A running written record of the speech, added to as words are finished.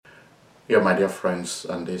Yeah, my dear friends,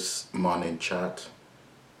 on this morning chat,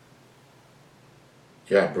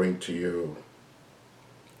 I bring to you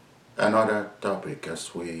another topic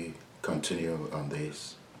as we continue on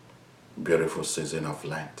this beautiful season of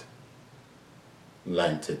Lent.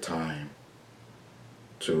 Lent, a time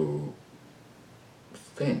to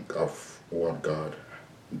think of what God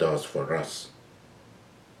does for us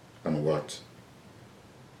and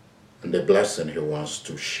and the blessing He wants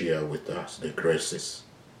to share with us, the graces.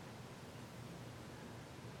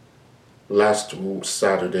 Last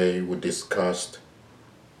Saturday, we discussed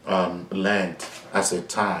on Lent as a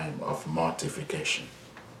time of mortification.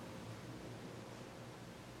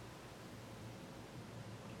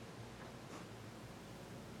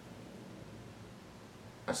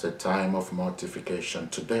 As a time of mortification.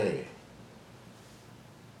 Today,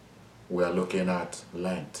 we are looking at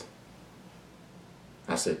Lent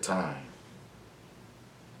as a time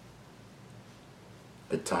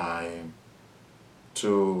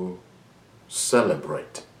to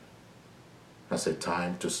celebrate, as a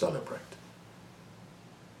time to celebrate.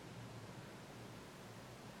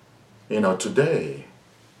 Today,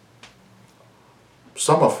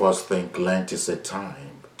 some of us think Lent is a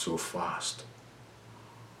time to fast,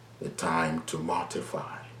 a time to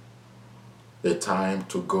mortify, a time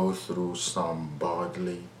to go through some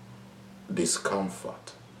bodily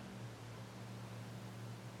discomfort.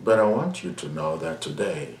 But I want you to know that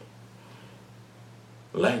today,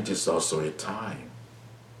 Lent is also a time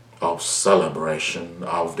of celebration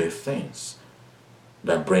of the things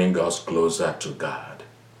that bring us closer to God.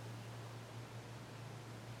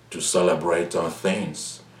 To celebrate on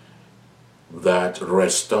things that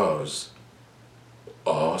restores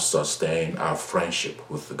or sustain our friendship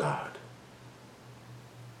with God.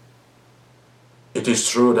 It is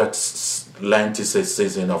true that Lent is a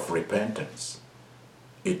season of repentance.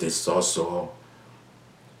 It is also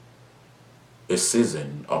a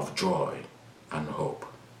season of joy and hope.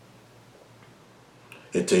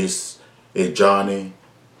 It is a journey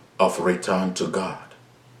of return to God,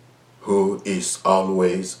 who is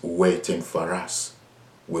always waiting for us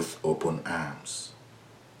with open arms.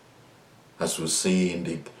 As we see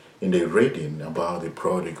in the reading about the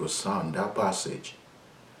prodigal son, that passage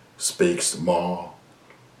speaks more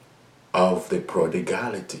of the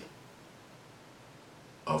prodigality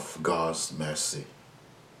of God's mercy.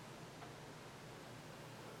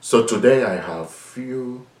 So today I have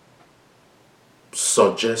few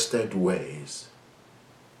suggested ways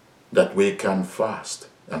that we can fast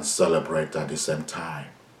and celebrate at the same time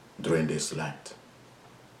during this Lent.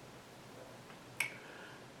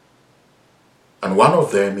 And one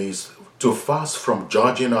of them is to fast from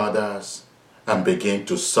judging others and begin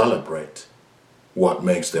to celebrate what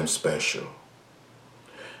makes them special.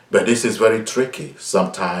 But this is very tricky.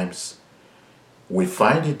 Sometimes we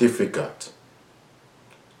find it difficult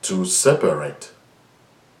to separate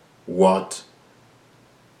what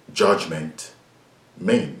judgment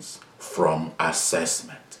means from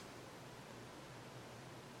assessment.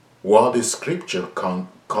 What the scripture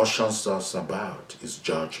cautions us about is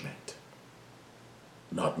judgment,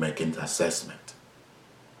 not making assessment.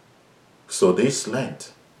 So this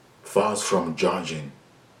Lent, fast from judging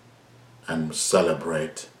and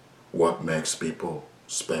celebrate what makes people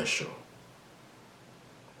special.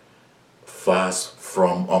 Fast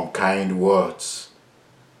from unkind words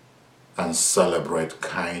and celebrate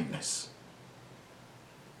kindness.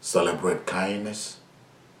 Celebrate kindness,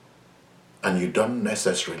 and you don't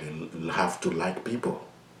necessarily have to like people,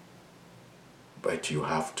 but you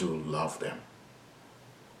have to love them.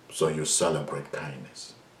 So you celebrate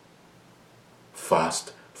kindness.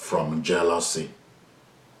 Fast from jealousy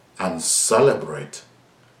and celebrate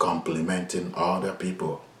complimenting other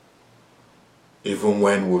people, even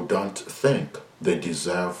when we don't think they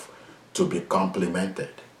deserve to be complimented.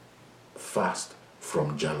 Fast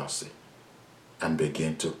from jealousy and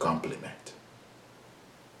begin to compliment.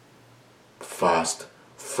 Fast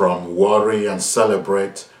from worry and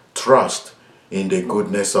celebrate trust in the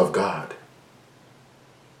goodness of God.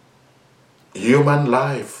 Human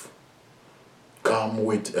life comes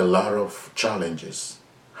with a lot of challenges,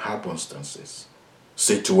 happenstances,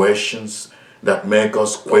 situations that make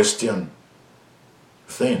us question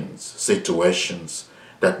things, situations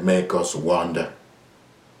that make us wonder.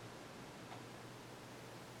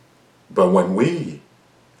 But when we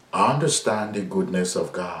understand the goodness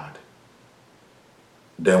of God,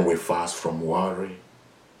 then we fast from worry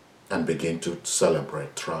and begin to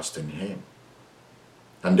celebrate trust in Him.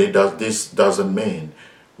 And this doesn't mean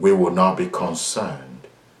we will not be concerned,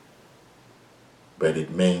 but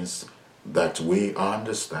it means that we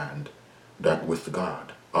understand that with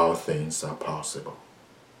God all things are possible.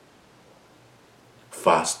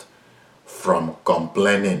 Fast from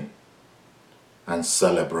complaining and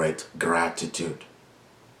celebrate gratitude.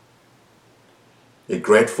 A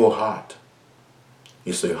grateful heart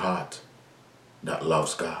is a heart that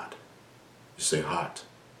loves God. It's a heart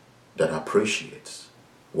that appreciates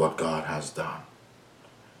what God has done.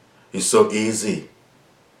 It's so easy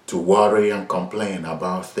to worry and complain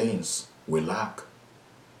about things we lack,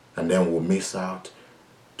 and then we'll miss out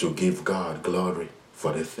to give God glory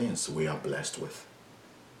for the things we are blessed with.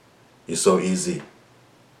 It's so easy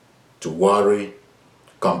to worry,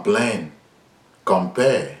 complain,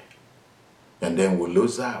 compare, and then we'll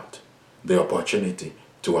lose out the opportunity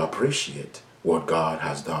to appreciate what God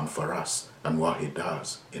has done for us and what He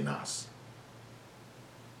does in us.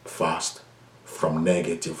 Fast from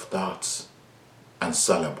negative thoughts and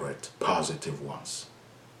celebrate positive ones.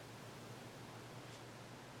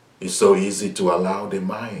 It's so easy to allow the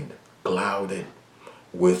mind clouded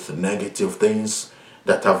with negative things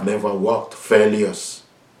that have never worked, failures,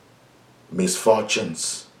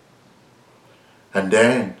 misfortunes. And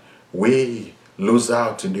then we lose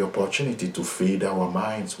out in the opportunity to feed our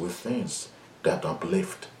minds with things that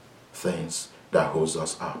uplift, things that holds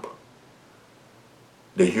us up.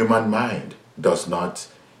 The human mind does not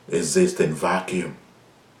exist in vacuum.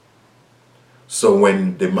 So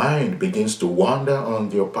when the mind begins to wander on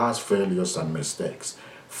your past failures and mistakes,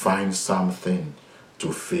 find something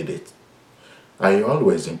to feed it. I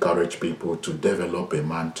always encourage people to develop a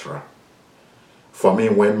mantra. For me,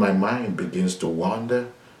 when my mind begins to wander,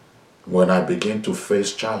 when I begin to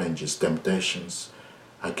face challenges, temptations,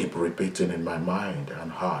 I keep repeating in my mind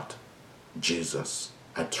and heart, Jesus,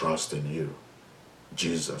 I trust in you.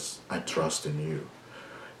 Jesus, I trust in you.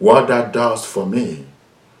 What that does for me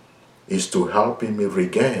is to help me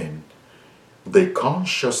regain the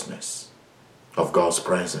consciousness of God's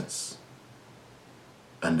presence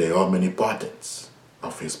and the omnipotence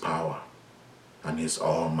of His power and His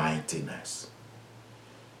almightiness.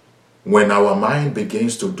 When our mind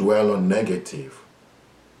begins to dwell on negative,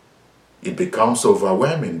 it becomes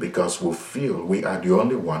overwhelming because we feel we are the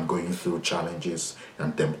only one going through challenges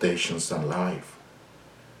and temptations in life.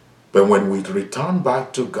 But when we return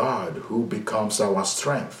back to God, who becomes our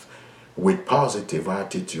strength, with positive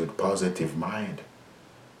attitude, positive mind,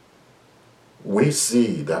 we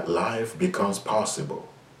see that life becomes possible,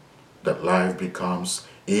 that life becomes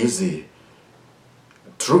easy.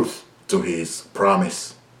 Truth to His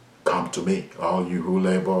promise, come to me, all you who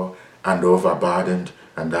labor and overburdened,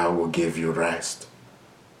 and I will give you rest.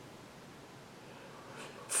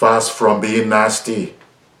 Fast from being nasty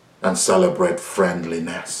and celebrate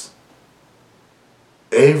friendliness.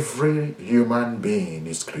 Every human being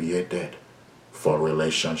is created for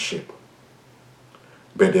relationship.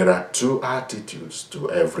 But there are two attitudes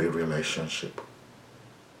to every relationship.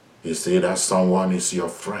 It's either someone is your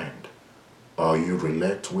friend or you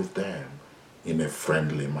relate with them in a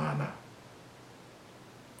friendly manner.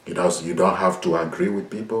 You don't have to agree with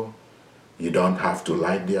people. You don't have to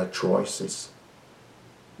like their choices.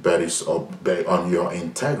 But it's on your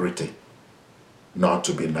integrity not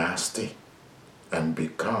to be nasty and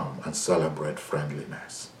become and celebrate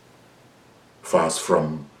friendliness. Fast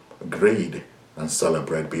from greed and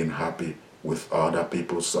celebrate being happy with other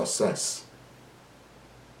people's success.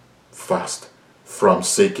 Fast from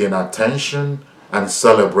seeking attention and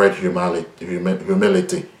celebrate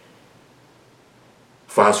humility.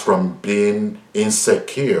 Fast from being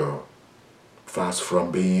insecure. Fast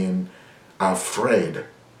from being afraid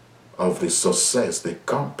of the success, the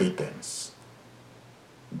competence,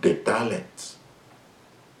 the talent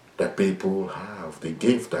that people have, the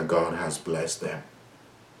gift that God has blessed them,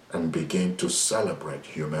 and begin to celebrate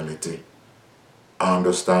humility,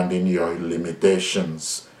 understanding your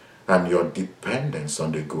limitations and your dependence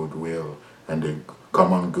on the goodwill and the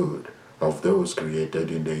common good of those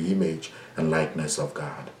created in the image and likeness of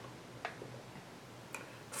God.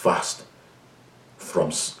 Fast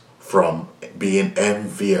from being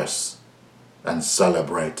envious and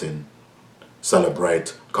celebrate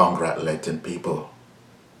congratulating people.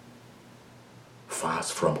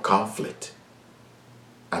 Fast from conflict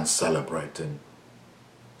and celebrate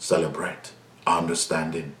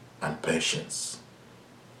understanding and patience.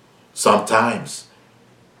 Sometimes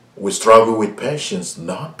we struggle with patience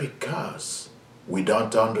not because we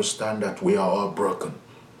don't understand that we are all broken,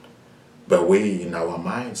 but we in our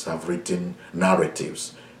minds have written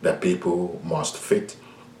narratives that people must fit.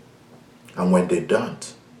 And when they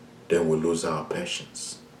don't, then we lose our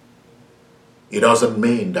patience. It doesn't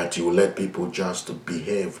mean that you let people just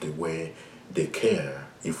behave the way they care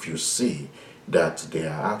if you see that their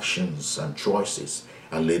actions and choices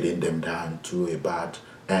are leading them down to a bad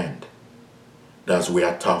end. That's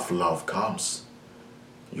where tough love comes.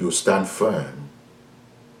 You stand firm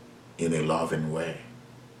in a loving way.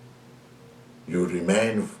 You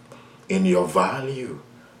remain in your value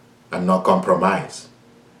and not compromise.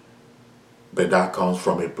 But that comes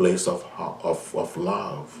from a place of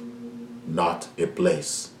love, not a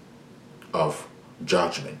place of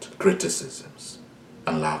judgment, criticisms,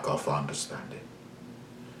 and lack of understanding.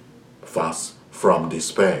 Fast from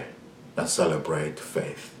despair and celebrate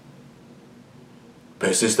faith.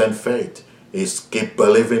 Persistent faith is keep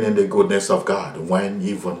believing in the goodness of God when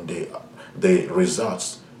even the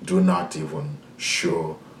results do not even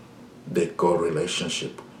show the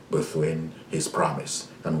correlationship between His promise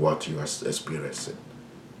and what you are experiencing.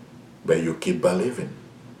 But you keep believing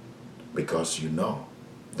because you know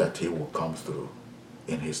that He will come through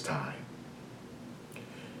in His time.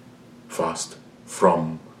 Fast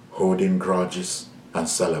from holding grudges and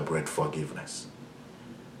celebrate forgiveness.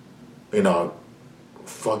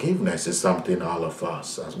 Forgiveness is something all of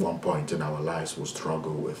us at one point in our lives will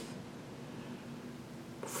struggle with.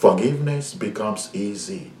 Forgiveness becomes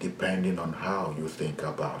easy depending on how you think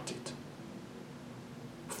about it.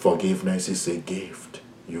 Forgiveness is a gift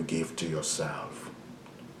you give to yourself.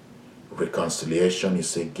 Reconciliation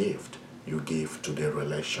is a gift you give to the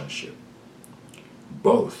relationship.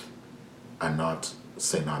 Both are not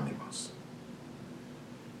synonymous.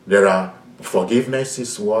 Forgiveness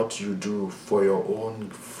is what you do for your own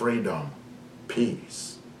freedom,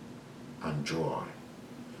 peace, and joy.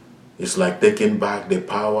 It's like taking back the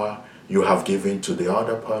power you have given to the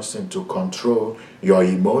other person to control your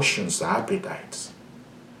emotions, appetites.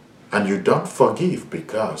 And you don't forgive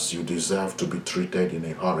because you deserve to be treated in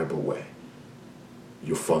a horrible way.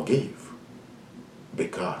 You forgive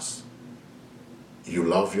because you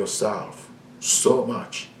love yourself so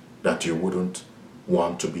much that you wouldn't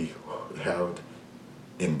want to be held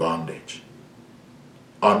in bondage.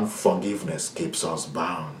 Unforgiveness keeps us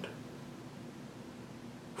bound.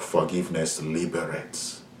 Forgiveness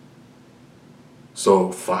liberates.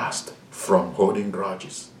 So fast from holding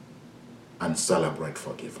grudges and celebrate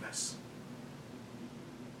forgiveness.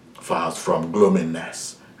 Fast from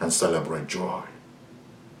gloominess and celebrate joy.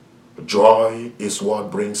 Joy is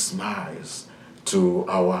what brings smiles to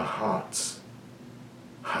our hearts.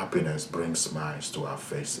 Happiness brings smiles to our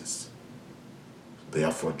faces.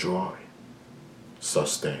 Therefore, joy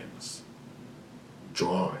sustains.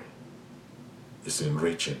 Joy is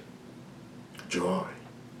enriching. Joy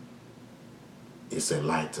is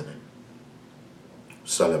enlightening.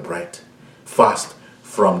 Celebrate. Fast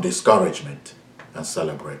from discouragement and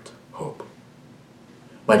celebrate hope.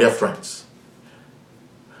 My dear friends,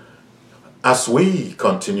 as we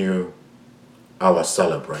continue our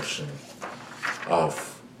celebration of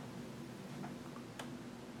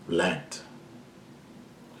Lent,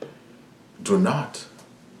 do not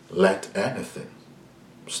let anything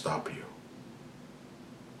stop you.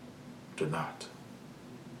 Do not.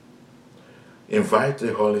 Invite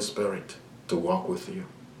the Holy Spirit to walk with you.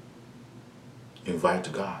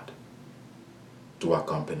 Invite God to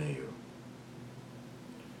accompany you.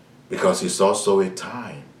 Because it's also a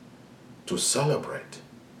time to celebrate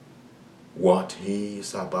what He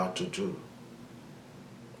is about to do.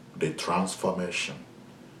 The transformation,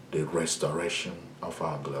 the restoration of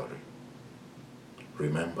our glory.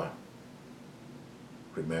 Remember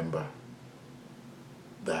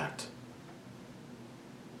that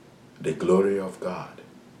the glory of God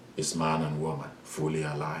is man and woman fully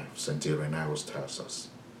alive, St. Irenaeus tells us.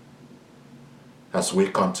 As we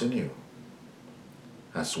continue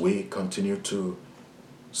to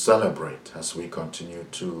celebrate, as we continue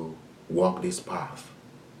to walk this path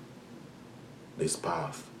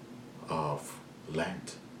of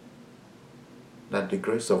Lent, that the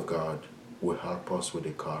grace of God will help us with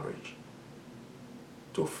the courage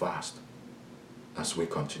to fast as we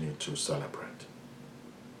continue to celebrate.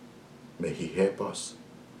 May He help us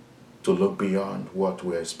to look beyond what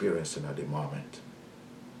we're experiencing at the moment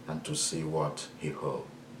and to see what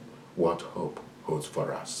hope holds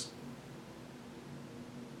for us.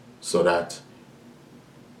 So that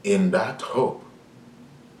in that hope,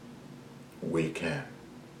 we can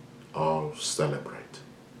all celebrate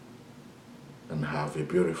and have a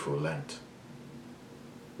beautiful Lent.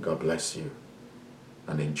 God bless you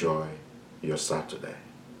and enjoy your Saturday.